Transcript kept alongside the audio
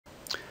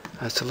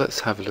So let's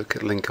have a look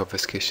at link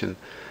obfuscation.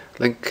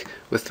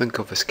 With link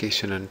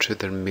obfuscation, an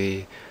intruder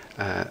may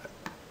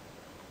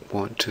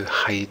want to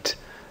hide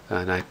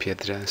an IP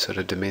address or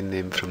a domain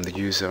name from the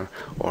user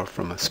or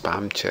from a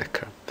spam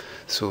checker.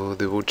 So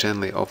they will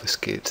generally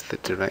obfuscate the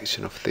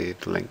direction of the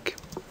link.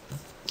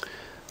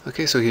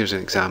 Okay, so here's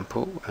an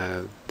example,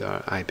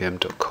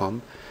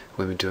 IBM.com.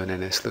 When we do an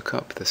NS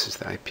lookup, this is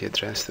the IP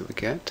address that we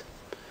get.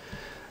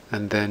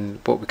 And then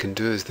what we can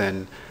do is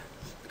then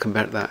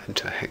convert that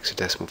into a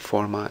hexadecimal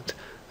format,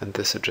 and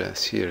this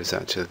address here is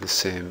actually the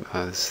same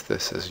as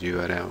this as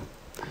URL.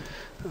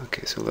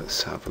 Okay, so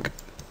let's have a look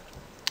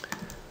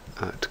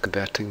at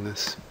converting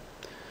this.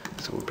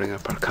 So we'll bring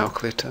up our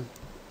calculator,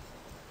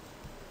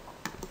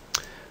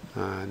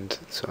 and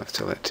so I've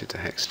selected a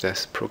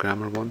hexadecimal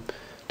programmer one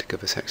to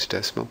give us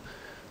hexadecimal.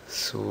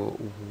 So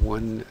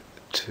 1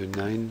 to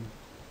 9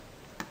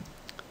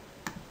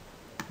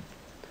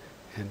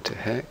 into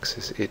hex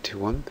is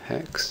 81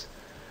 hex.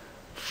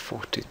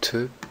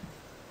 42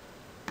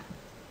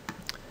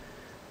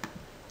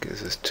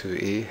 gives us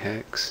 2A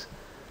hex.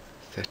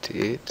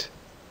 38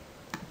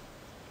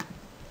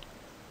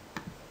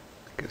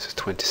 gives us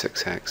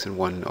 26 hex, and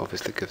 1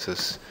 obviously gives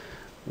us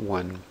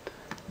 1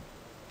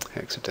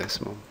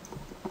 hexadecimal.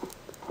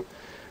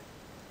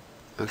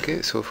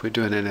 Okay, so if we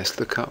do an NS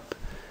lookup,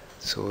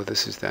 so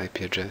this is the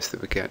IP address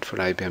that we get for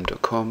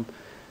IBM.com,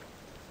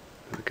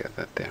 we get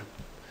that there.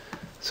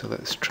 So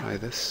let's try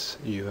this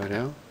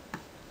URL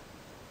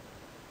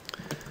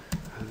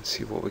and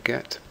see what we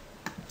get.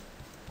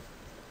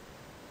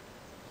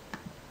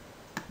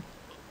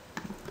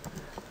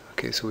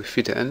 Okay, so we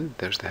feed it in,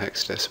 there's the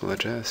hexadecimal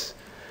address,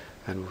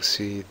 and we'll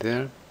see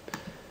there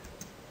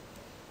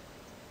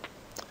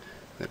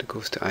that it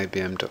goes to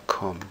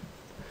IBM.com.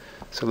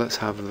 So let's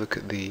have a look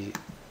at the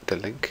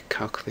link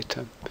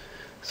calculator.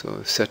 So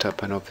we've set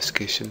up an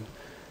obfuscation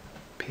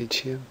page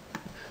here.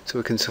 So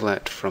we can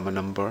select from a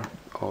number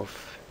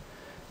of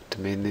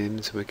domain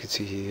names. We can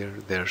see here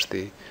there's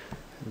the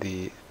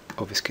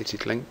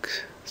obfuscated link.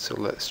 So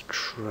let's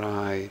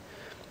try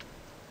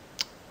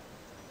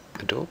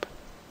Adobe.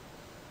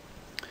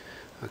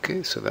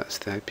 Okay, so that's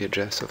the IP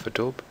address of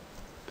Adobe,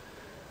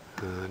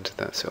 and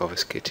that's the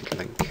obfuscated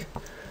link.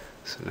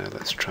 So now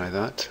let's try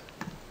that,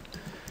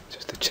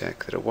 just to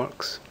check that it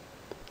works.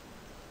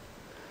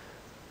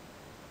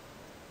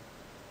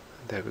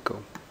 There we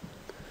go.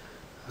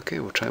 Okay,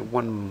 we'll try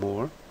one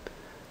more,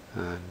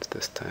 and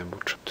this time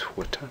we'll try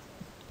Twitter.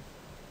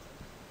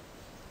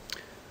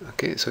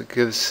 Okay, so it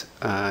gives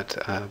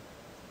an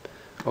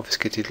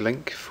obfuscated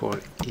link for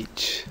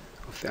each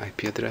of the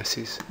IP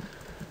addresses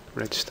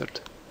registered.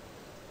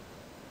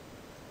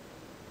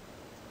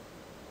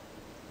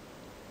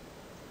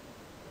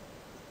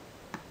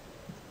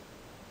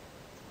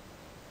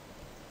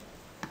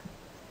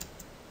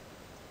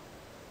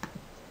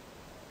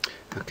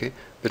 Okay,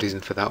 the reason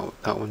for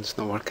that one's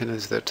not working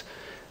is that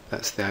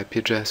that's the IP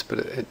address, but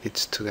it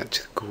needs to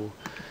actually go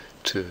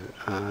to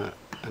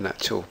an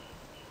actual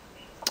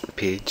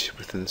page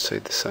within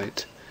inside the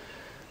site.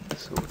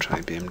 So we'll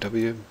try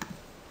BMW.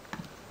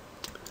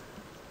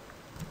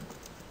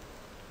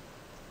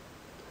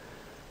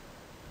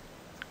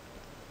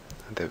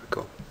 And there we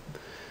go.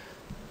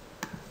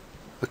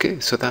 Okay,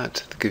 so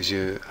that gives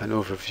you an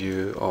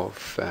overview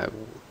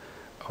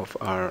of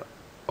our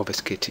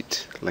obfuscated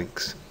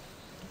links.